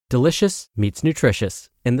Delicious meets nutritious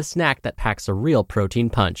in the snack that packs a real protein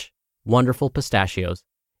punch. Wonderful Pistachios.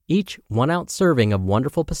 Each 1-ounce serving of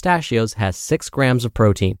Wonderful Pistachios has 6 grams of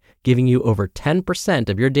protein, giving you over 10%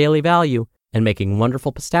 of your daily value and making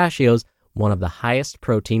Wonderful Pistachios one of the highest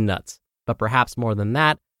protein nuts. But perhaps more than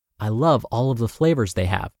that, I love all of the flavors they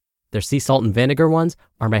have. Their sea salt and vinegar ones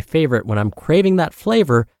are my favorite when I'm craving that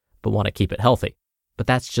flavor but want to keep it healthy. But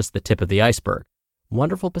that's just the tip of the iceberg.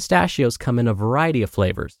 Wonderful Pistachios come in a variety of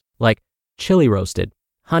flavors, like chili roasted,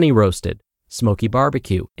 honey roasted, smoky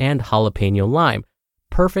barbecue, and jalapeno lime,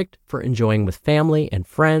 perfect for enjoying with family and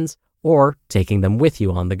friends or taking them with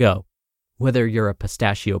you on the go. Whether you're a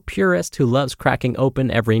pistachio purist who loves cracking open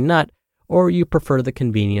every nut, or you prefer the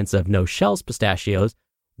convenience of no-shells pistachios,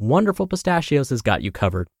 Wonderful Pistachios has got you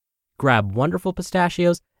covered. Grab Wonderful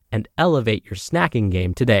Pistachios and elevate your snacking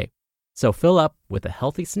game today. So fill up with a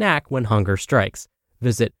healthy snack when hunger strikes.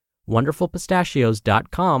 Visit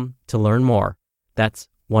wonderfulpistachios.com to learn more. That's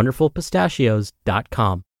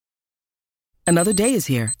wonderfulpistachios.com. Another day is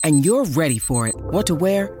here, and you're ready for it. What to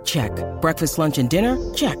wear? Check. Breakfast, lunch, and dinner?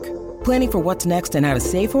 Check. Planning for what's next and how to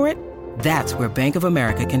save for it? That's where Bank of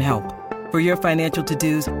America can help. For your financial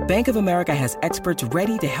to-dos, Bank of America has experts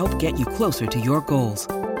ready to help get you closer to your goals.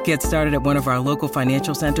 Get started at one of our local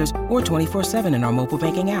financial centers or 24/7 in our mobile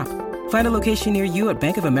banking app. Find a location near you at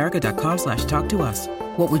bankofamerica.com/talktous.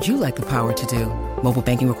 What would you like the power to do? Mobile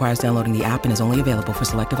banking requires downloading the app and is only available for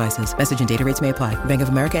select devices. Message and data rates may apply. Bank of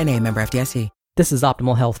America N.A., member FDIC. This is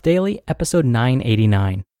Optimal Health Daily, episode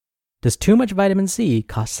 989. Does too much vitamin C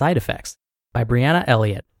cause side effects? By Brianna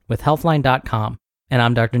Elliott with Healthline.com. And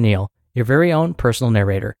I'm Dr. Neil, your very own personal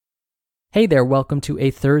narrator. Hey there, welcome to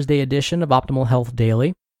a Thursday edition of Optimal Health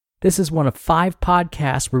Daily. This is one of 5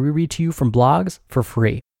 podcasts where we read to you from blogs for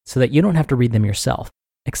free, so that you don't have to read them yourself,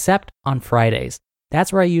 except on Fridays.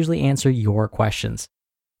 That's where I usually answer your questions.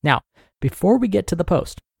 Now, before we get to the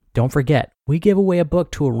post, don't forget, we give away a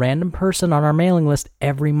book to a random person on our mailing list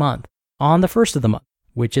every month, on the first of the month,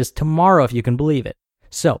 which is tomorrow if you can believe it.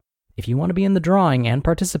 So, if you want to be in the drawing and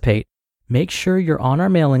participate, make sure you're on our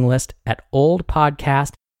mailing list at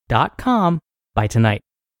oldpodcast.com by tonight.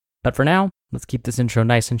 But for now, let's keep this intro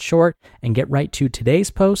nice and short and get right to today's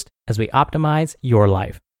post as we optimize your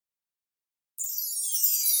life.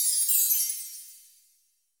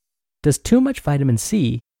 Does too much vitamin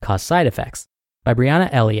C cause side effects? By Brianna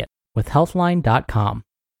Elliott with Healthline.com.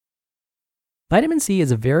 Vitamin C is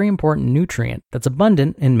a very important nutrient that's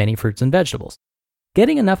abundant in many fruits and vegetables.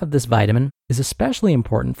 Getting enough of this vitamin is especially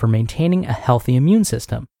important for maintaining a healthy immune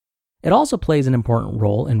system. It also plays an important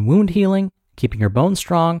role in wound healing, keeping your bones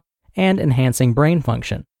strong, and enhancing brain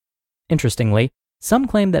function. Interestingly, some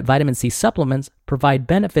claim that vitamin C supplements provide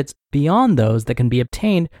benefits beyond those that can be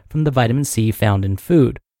obtained from the vitamin C found in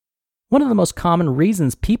food. One of the most common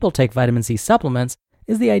reasons people take vitamin C supplements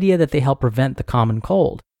is the idea that they help prevent the common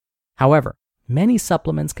cold. However, many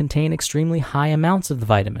supplements contain extremely high amounts of the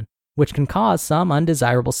vitamin, which can cause some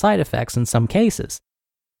undesirable side effects in some cases.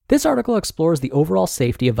 This article explores the overall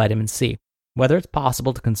safety of vitamin C, whether it's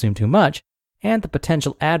possible to consume too much, and the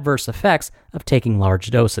potential adverse effects of taking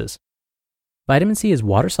large doses. Vitamin C is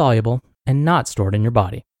water-soluble and not stored in your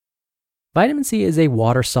body. Vitamin C is a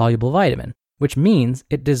water-soluble vitamin, which means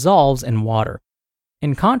it dissolves in water.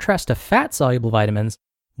 In contrast to fat-soluble vitamins,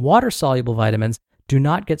 water-soluble vitamins do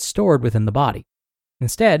not get stored within the body.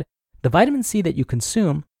 Instead, the vitamin C that you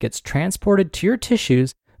consume gets transported to your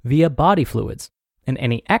tissues via body fluids, and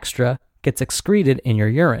any extra gets excreted in your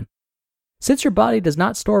urine. Since your body does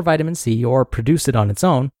not store vitamin C or produce it on its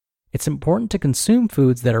own, it's important to consume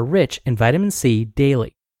foods that are rich in vitamin C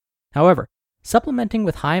daily. However, supplementing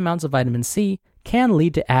with high amounts of vitamin C can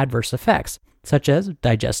lead to adverse effects, such as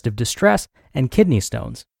digestive distress and kidney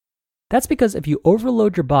stones. That's because if you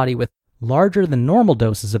overload your body with larger than normal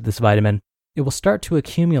doses of this vitamin, it will start to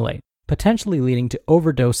accumulate, potentially leading to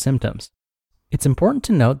overdose symptoms. It's important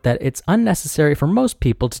to note that it's unnecessary for most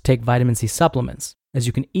people to take vitamin C supplements, as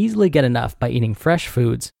you can easily get enough by eating fresh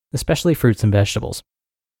foods, especially fruits and vegetables.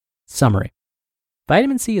 Summary.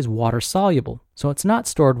 Vitamin C is water-soluble, so it's not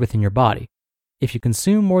stored within your body. If you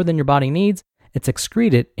consume more than your body needs, it's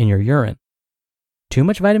excreted in your urine. Too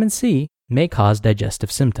much vitamin C may cause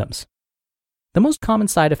digestive symptoms. The most common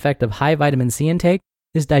side effect of high vitamin C intake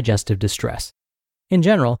is digestive distress. In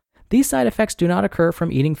general, these side effects do not occur from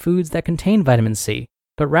eating foods that contain vitamin C,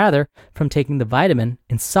 but rather from taking the vitamin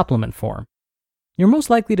in supplement form. You're most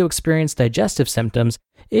likely to experience digestive symptoms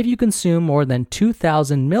if you consume more than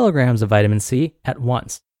 2,000 milligrams of vitamin C at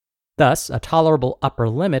once. Thus, a tolerable upper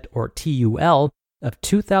limit, or TUL, of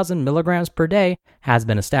 2,000 milligrams per day has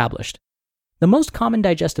been established. The most common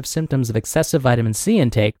digestive symptoms of excessive vitamin C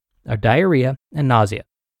intake are diarrhea and nausea.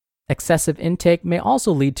 Excessive intake may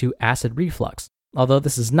also lead to acid reflux, although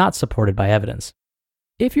this is not supported by evidence.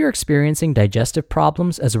 If you're experiencing digestive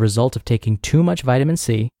problems as a result of taking too much vitamin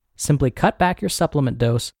C, simply cut back your supplement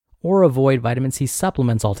dose or avoid vitamin C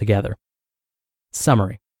supplements altogether.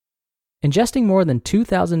 Summary: ingesting more than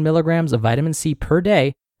 2,000 milligrams of vitamin C per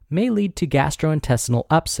day may lead to gastrointestinal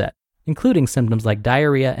upset, including symptoms like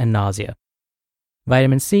diarrhea and nausea.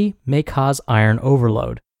 Vitamin C may cause iron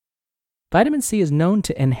overload. Vitamin C is known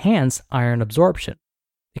to enhance iron absorption.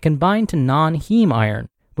 It can bind to non-heme iron,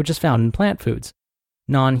 which is found in plant foods.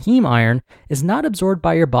 Non-heme iron is not absorbed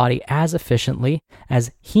by your body as efficiently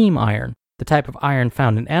as heme iron, the type of iron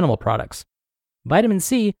found in animal products. Vitamin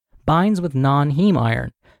C binds with non-heme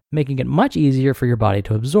iron, making it much easier for your body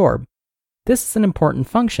to absorb. This is an important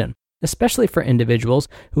function, especially for individuals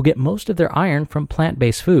who get most of their iron from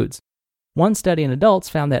plant-based foods. One study in adults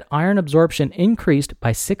found that iron absorption increased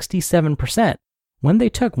by 67% when they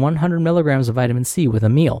took 100 milligrams of vitamin C with a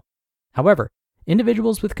meal. However,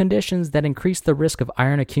 individuals with conditions that increase the risk of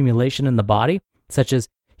iron accumulation in the body, such as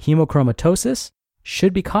hemochromatosis,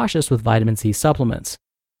 should be cautious with vitamin C supplements.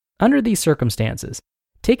 Under these circumstances,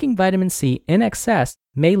 taking vitamin C in excess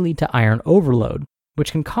may lead to iron overload,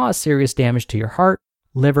 which can cause serious damage to your heart,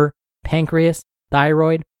 liver, pancreas,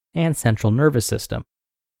 thyroid, and central nervous system.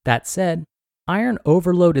 That said, iron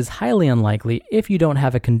overload is highly unlikely if you don't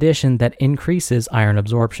have a condition that increases iron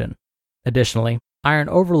absorption. Additionally, iron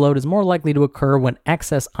overload is more likely to occur when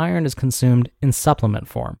excess iron is consumed in supplement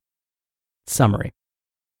form. Summary: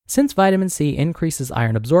 since vitamin C increases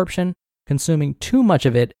iron absorption, consuming too much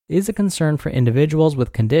of it is a concern for individuals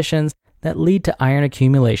with conditions that lead to iron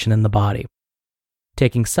accumulation in the body.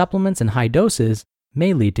 Taking supplements in high doses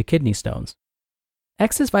may lead to kidney stones.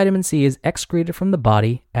 Excess vitamin C is excreted from the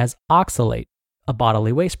body as oxalate, a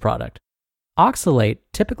bodily waste product. Oxalate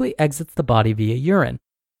typically exits the body via urine.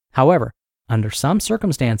 However, under some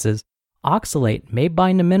circumstances, oxalate may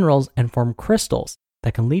bind to minerals and form crystals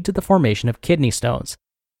that can lead to the formation of kidney stones.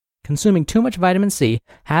 Consuming too much vitamin C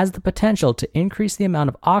has the potential to increase the amount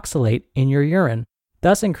of oxalate in your urine,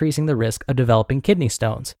 thus increasing the risk of developing kidney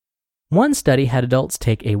stones. One study had adults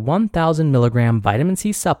take a 1,000 milligram vitamin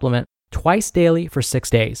C supplement twice daily for 6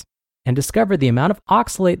 days and discovered the amount of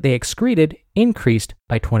oxalate they excreted increased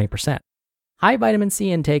by 20%. High vitamin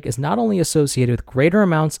C intake is not only associated with greater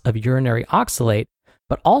amounts of urinary oxalate,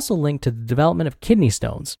 but also linked to the development of kidney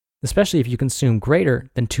stones, especially if you consume greater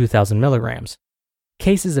than 2,000 milligrams.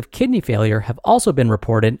 Cases of kidney failure have also been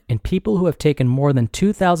reported in people who have taken more than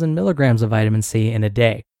 2,000 milligrams of vitamin C in a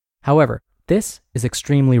day. However, this is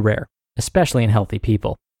extremely rare, especially in healthy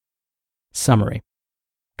people. Summary: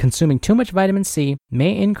 consuming too much vitamin C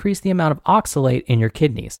may increase the amount of oxalate in your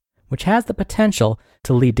kidneys, which has the potential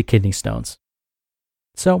to lead to kidney stones.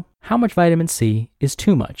 So, how much vitamin C is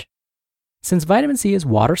too much? Since vitamin C is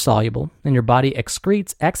water soluble and your body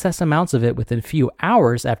excretes excess amounts of it within a few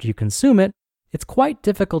hours after you consume it, it's quite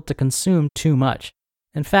difficult to consume too much.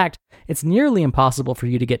 In fact, it's nearly impossible for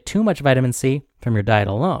you to get too much vitamin C from your diet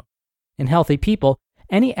alone. In healthy people,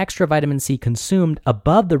 any extra vitamin C consumed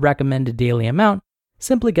above the recommended daily amount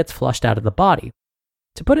simply gets flushed out of the body.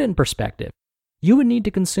 To put it in perspective, you would need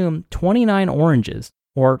to consume 29 oranges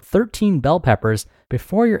or 13 bell peppers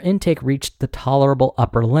before your intake reached the tolerable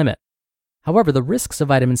upper limit. However, the risks of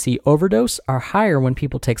vitamin C overdose are higher when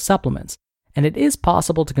people take supplements, and it is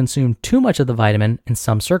possible to consume too much of the vitamin in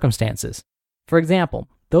some circumstances. For example,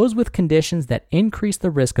 those with conditions that increase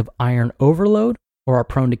the risk of iron overload or are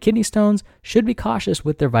prone to kidney stones should be cautious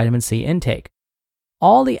with their vitamin C intake.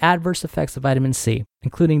 All the adverse effects of vitamin C,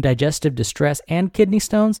 including digestive distress and kidney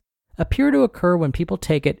stones, appear to occur when people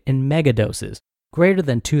take it in mega doses, greater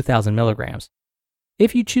than 2,000 milligrams.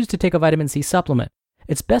 If you choose to take a vitamin C supplement,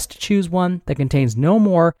 it's best to choose one that contains no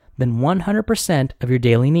more than 100% of your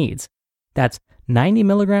daily needs. That's 90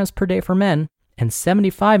 milligrams per day for men and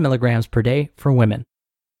 75 milligrams per day for women.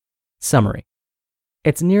 Summary: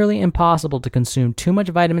 it's nearly impossible to consume too much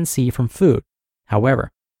vitamin C from food. However,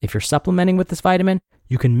 if you're supplementing with this vitamin,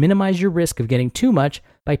 you can minimize your risk of getting too much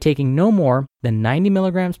by taking no more than 90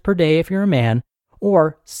 milligrams per day if you're a man,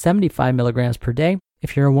 or 75 milligrams per day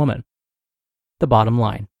if you're a woman. The bottom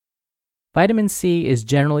line: vitamin C is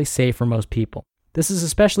generally safe for most people. This is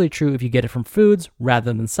especially true if you get it from foods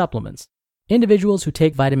rather than supplements. Individuals who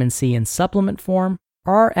take vitamin C in supplement form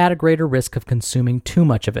are at a greater risk of consuming too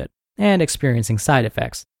much of it and experiencing side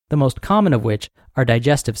effects, the most common of which are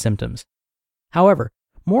digestive symptoms. However,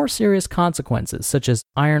 more serious consequences such as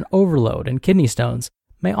iron overload and kidney stones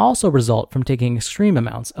may also result from taking extreme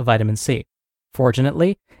amounts of vitamin C.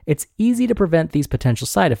 Fortunately, it's easy to prevent these potential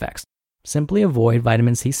side effects. simply avoid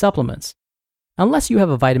vitamin C supplements. Unless you have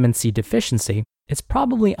a vitamin C deficiency, it's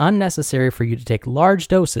probably unnecessary for you to take large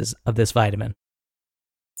doses of this vitamin.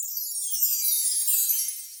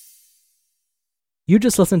 You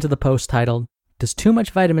just listened to the post titled, "Does Too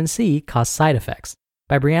Much Vitamin C Cause Side Effects?"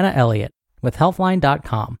 by Brianna Elliott with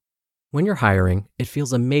Healthline.com. When you're hiring, it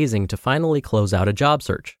feels amazing to finally close out a job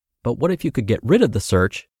search. But what if you could get rid of the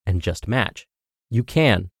search and just match? You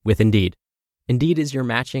can with Indeed. Indeed is your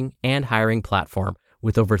matching and hiring platform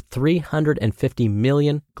with over 350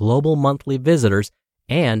 million global monthly visitors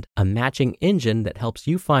and a matching engine that helps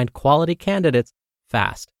you find quality candidates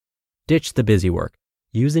fast. Ditch the busy work.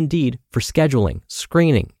 Use Indeed for scheduling,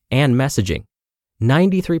 screening, and messaging.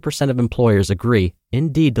 93% of employers agree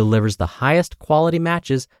Indeed delivers the highest quality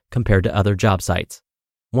matches compared to other job sites.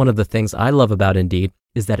 One of the things I love about Indeed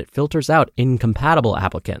is that it filters out incompatible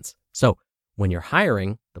applicants. So when you're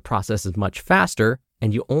hiring, the process is much faster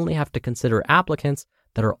and you only have to consider applicants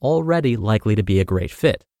that are already likely to be a great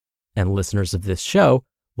fit. And listeners of this show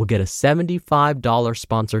will get a $75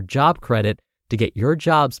 sponsored job credit to get your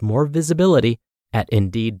jobs more visibility at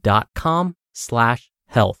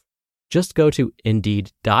Indeed.com/health. Just go to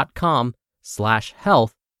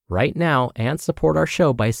Indeed.com/health right now and support our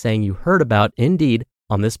show by saying you heard about Indeed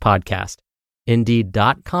on this podcast.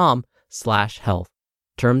 Indeed.com/health.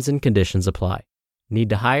 Terms and conditions apply. Need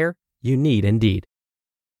to hire? You need Indeed.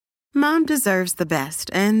 Mom deserves the best,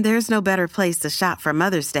 and there's no better place to shop for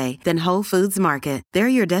Mother's Day than Whole Foods Market. They're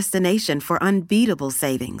your destination for unbeatable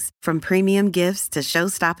savings, from premium gifts to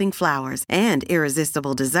show-stopping flowers and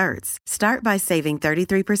irresistible desserts. Start by saving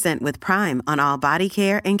 33% with Prime on all body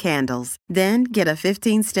care and candles. Then get a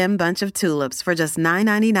 15-stem bunch of tulips for just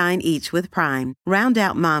 $9.99 each with Prime. Round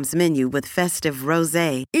out Mom's menu with festive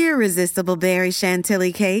rosé, irresistible berry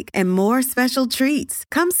chantilly cake, and more special treats.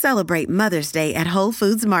 Come celebrate Mother's Day at Whole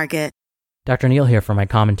Foods Market. Dr. Neil here for my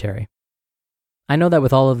commentary. I know that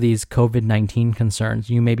with all of these COVID-19 concerns,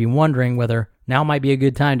 you may be wondering whether now might be a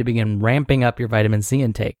good time to begin ramping up your vitamin C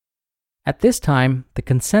intake. At this time, the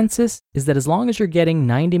consensus is that as long as you're getting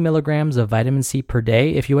 90 milligrams of vitamin C per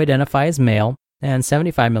day if you identify as male, and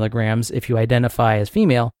 75 milligrams if you identify as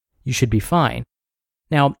female, you should be fine.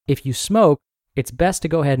 Now, if you smoke, it's best to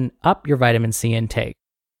go ahead and up your vitamin C intake.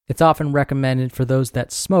 It's often recommended for those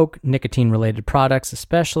that smoke nicotine-related products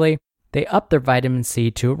especially. They up their vitamin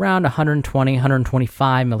C to around 120,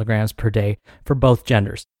 125 milligrams per day for both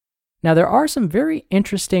genders. Now, there are some very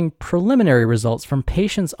interesting preliminary results from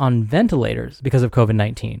patients on ventilators because of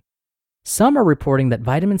COVID-19. Some are reporting that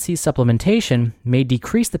vitamin C supplementation may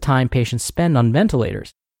decrease the time patients spend on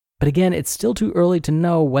ventilators. But again, it's still too early to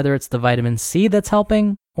know whether it's the vitamin C that's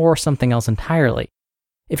helping or something else entirely.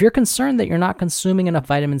 If you're concerned that you're not consuming enough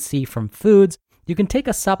vitamin C from foods, you can take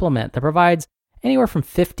a supplement that provides anywhere from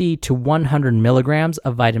 50 to 100 milligrams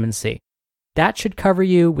of vitamin C. That should cover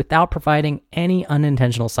you without providing any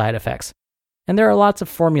unintentional side effects. And there are lots of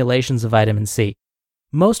formulations of vitamin C.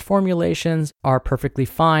 Most formulations are perfectly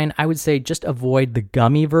fine. I would say just avoid the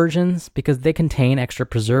gummy versions because they contain extra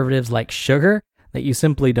preservatives like sugar that you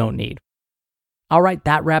simply don't need. All right,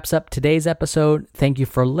 that wraps up today's episode. Thank you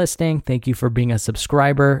for listening. Thank you for being a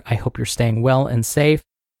subscriber. I hope you're staying well and safe.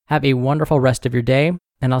 Have a wonderful rest of your day.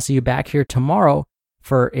 And I'll see you back here tomorrow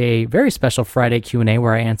for a very special Friday Q&A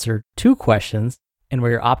where I answer 2 questions and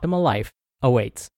where your optimal life awaits.